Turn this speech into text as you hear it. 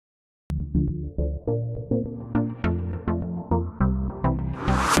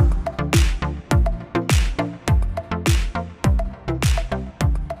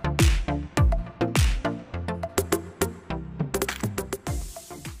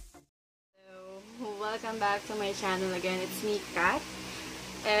Welcome back to my channel again. It's me, Kat.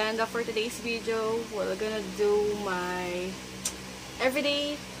 And for today's video, we're gonna do my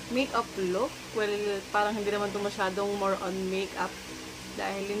everyday makeup look. Well, parang hindi naman ito masyadong more on makeup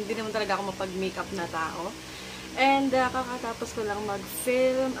dahil hindi naman talaga ako mapag-makeup na tao. And kakatapos ko lang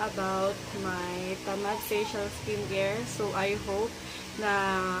mag-film about my tamad facial skincare. So, I hope na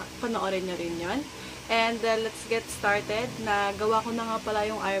panoorin nyo rin yun. And let's get started. Nagawa ko na nga pala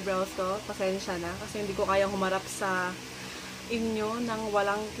yung eyebrows ko. Pasensya na. Kasi hindi ko kayang humarap sa inyo ng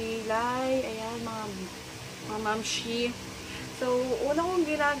walang kilay. Ayan, mga mamshi. So, una kong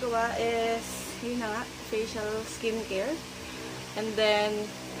ginagawa is, yun na nga, facial skincare. And then,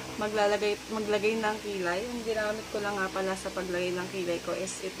 maglagay ng kilay. Yung ginamit ko lang nga pala sa paglagay ng kilay ko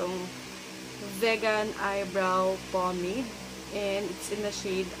is itong vegan eyebrow pomade. And it's in the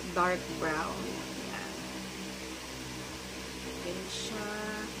shade dark brown. Ganyan siya.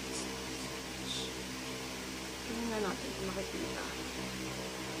 Tingnan natin kung makikita.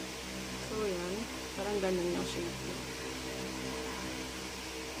 So, yan. Parang ganun yung shade ko.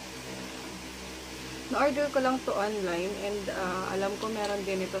 Na-order ko lang to online and alam ko meron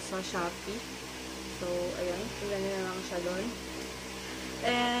din ito sa Shopee. So, ayan. Tingnan nyo na lang siya doon.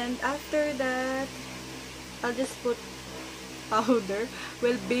 And after that, I'll just put powder.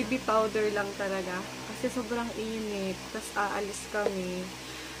 Well, baby powder lang talaga. Kasi sobrang init. Tapos aalis kami.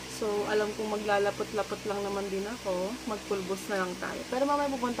 So, alam kong maglalapot-lapot lang naman din ako. Magpulbos na lang tayo. Pero mamaya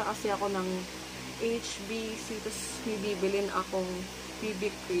pupunta kasi ako ng HBC. Tapos may bibilin akong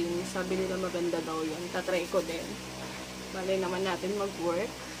BB cream. Sabi nila maganda daw yun. Tatry ko din. Malay naman natin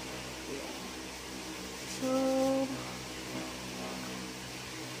mag-work. So,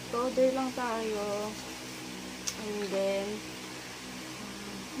 powder lang tayo. And then,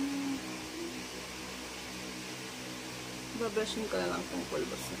 babrushin ko na lang itong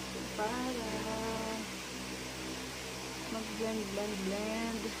pulbos natin para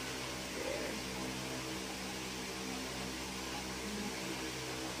mag-blend. There.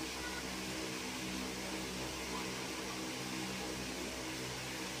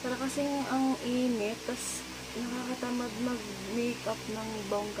 Para kasing ang init, tas nakakatamad mag-makeup ng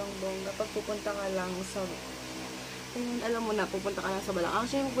bonggang-bongga pag pupunta ka lang sa ayun, alam mo na, pupunta ka lang sa balang.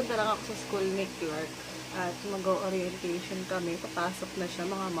 Actually, pupunta lang ako sa school ni Clark. At mag-orientation kami. Papasok na siya,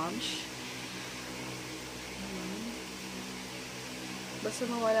 mga moms. Basta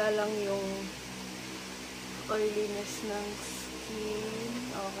mawala lang yung oiliness ng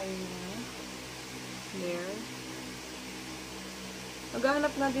skin. Okay na. There.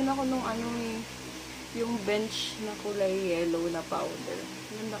 Naghahanap na din ako nung ano eh, yung bench na kulay yellow na powder.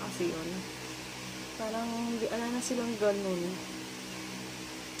 Ganda kasi yun. Parang hindi na silang ganun.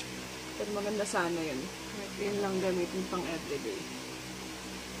 Pero maganda sana yun. Yun lang gamitin pang everyday.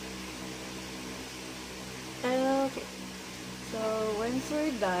 Okay. So, once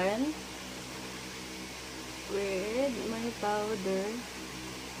we're done with my powder,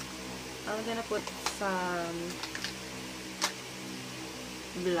 I'm gonna put some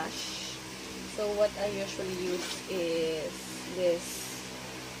blush. So, what I usually use is this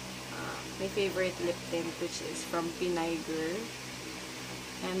my favorite lip tint, which is from Pinay Girl.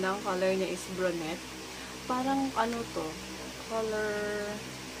 And ang color niya is brunette. Parang ano to? Color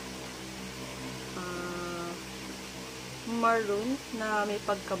maroon na may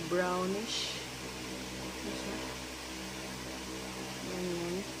pagka-brownish.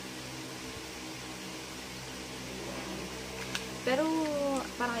 Ganyan. Pero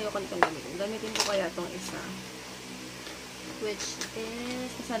parang ayoko nitong gamitin. Gamitin ko kaya itong isa. Which is,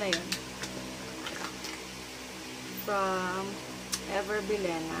 isa na yun? From Ever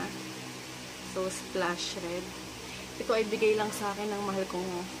Bilena. So, Splash Red. Ito ay bigay lang sa akin ng mahal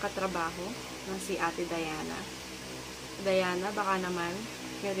kong katrabaho na si Ate Diana. Diana, baka naman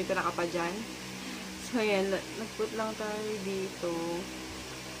may titira ka pa dyan. So, ayan. Nagput lang tayo dito.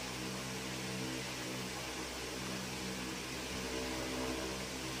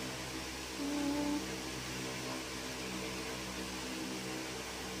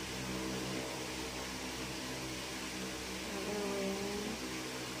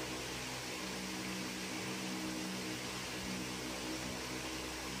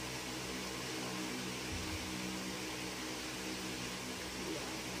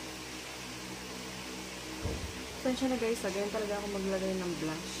 Pasensya na guys, ganyan talaga ako maglagay ng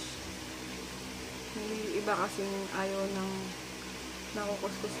blush. May iba kasing ayaw ng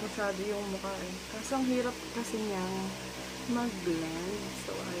nakukuskus masyado yung mukha eh. Kaso ang hirap kasi niyang mag-blend.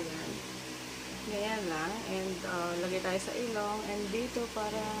 So, ayan. Ganyan lang. And, lagay tayo sa ilong. And dito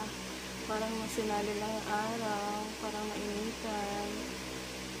parang masinali lang yung araw. Parang mainitan.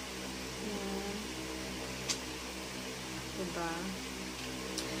 Ayan. mata.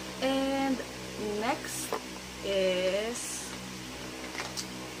 And next is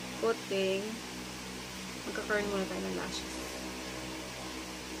magka-curl muna tayo ng lashes.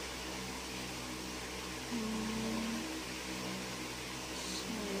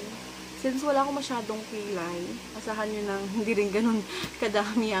 Since wala akong masyadong kilay, asahan nyo nang hindi rin ganun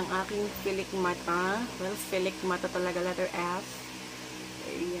kadami ang aking pilik mata. Well, pilik mata talaga, letter F.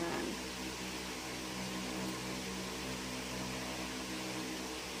 Ayan.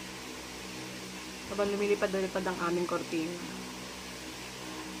 Habang lumilipad-lipad ang aming kortina.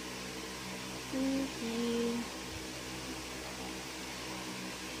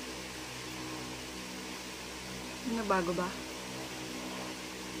 Nabago ba?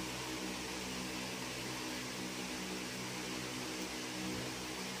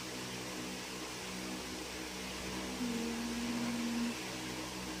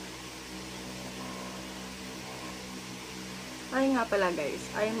 Ay nga pala guys,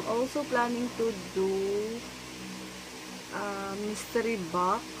 I'm also planning to do mystery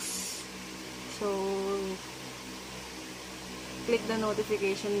box. So, click the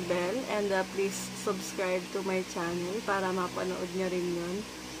notification bell and please subscribe to my channel para mapanood nyo rin yun.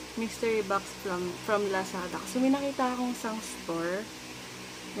 Mystery box from Lazada. So, may nakita akong isang store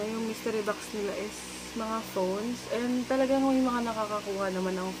na yung mystery box nila is mga phones. And talagang may mga nakakakuha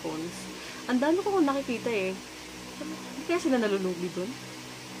naman ng phones. Ang dami ko kung nakikita eh. Kaya sila nalulugi dun.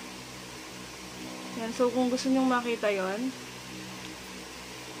 Yan. So, kung gusto nyong makita yon,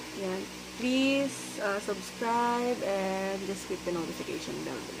 yan. Please subscribe and just click the notification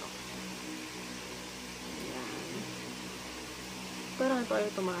bell below. Yan. Parang ito ay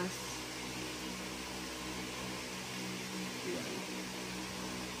tumaas.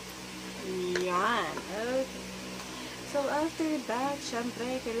 Yan. Okay. So, after that,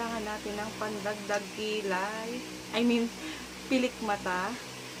 syempre, kailangan natin ng pandagdag kilay. I mean, pilik mata.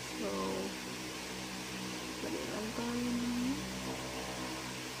 So, lagyan tayo ng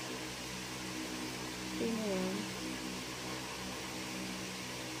yan.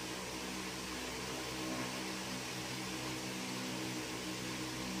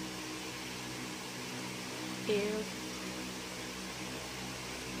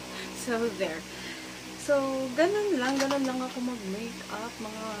 So, there. So, ganun lang ako mag-makeup,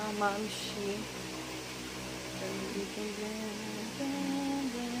 mga mamshi.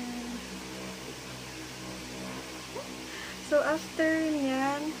 So, after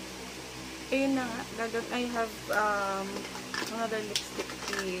nyan, ayun na nga, I have another lipstick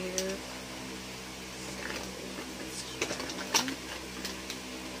here.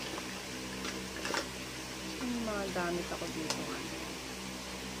 Yung mga gamit ako dito.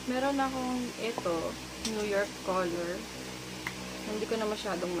 Meron akong ito, New York color. Hindi ko na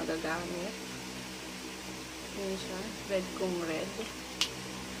masyadong magagamit. Ayan siya. Red kung red.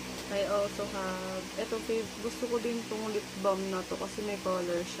 I also have, ito, gusto ko din itong lip balm na to kasi may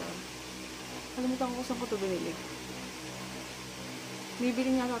color siya. Kalimutan ko saan ko ito binili.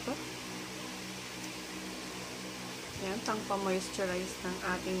 Bibili niya ito. Ayan, pang pa-moisturize ng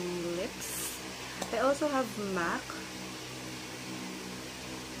ating lips. I also have MAC.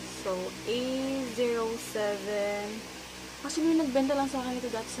 So, A07. Actually, nagbenta lang sa akin ito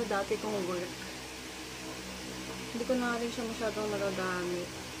dati sa dati kong work. Hindi ko na rin siya masyadong nagagamit.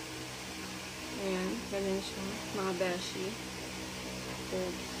 Ayan, ganyan siya. Mga beshi.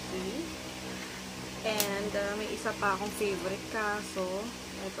 Okay. And, may isa pa akong favorite kaso.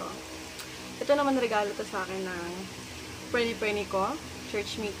 Ito. Ito naman regalo to sa akin ng preni ko.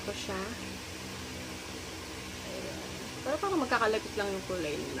 Church mate ko siya. Pero parang magkakalapit lang yung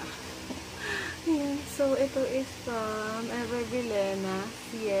kulay nila. Ayan. So, ito is from Ever Vilena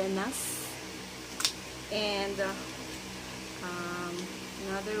Sienas. And,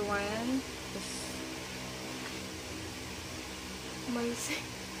 another one is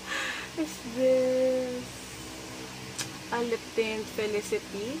this lip tint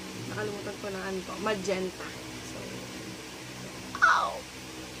Felicity. Nakalimutan ko na ano to. Magenta. So, ow!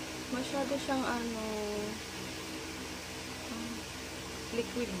 Masyado siyang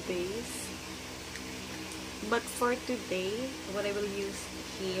liquid base. But for today, what I will use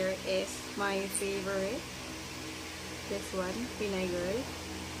here is my favorite. This one, Pinay Girl.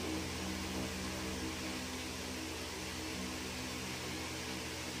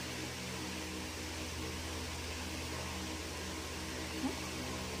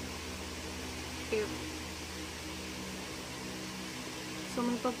 So,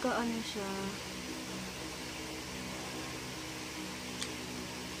 may pagka-ano siya.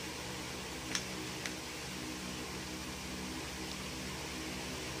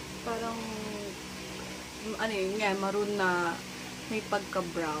 Parang ano yun nga, maroon na may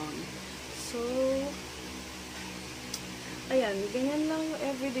pagka-brown. So, ayan, ganyan lang yung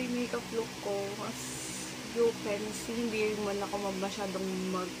everyday makeup look ko. As you can see, hindi man ako masyadong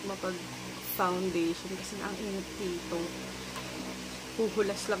mapag-foundation kasi ang init dito.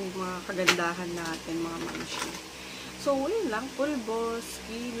 Huhulas lang yung mga kagandahan natin, mga mamshi. So, yun lang. Pulbos,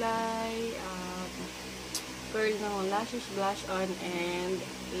 kilay, curl ng lashes, blush on, and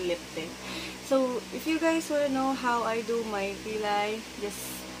lip tint. So, if you guys wanna know how I do my kilay, just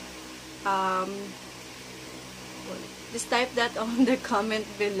type that on the comment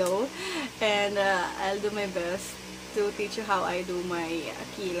below, and I'll do my best to teach you how I do my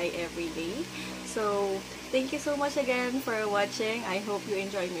kilay every day. So, thank you so much again for watching. I hope you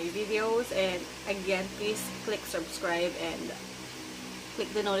enjoy my videos, and again, please click subscribe and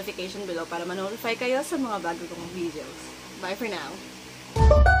click the notification below para ma-notify kayo sa mga bago kong videos. Bye for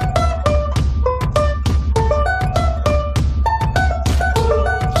now!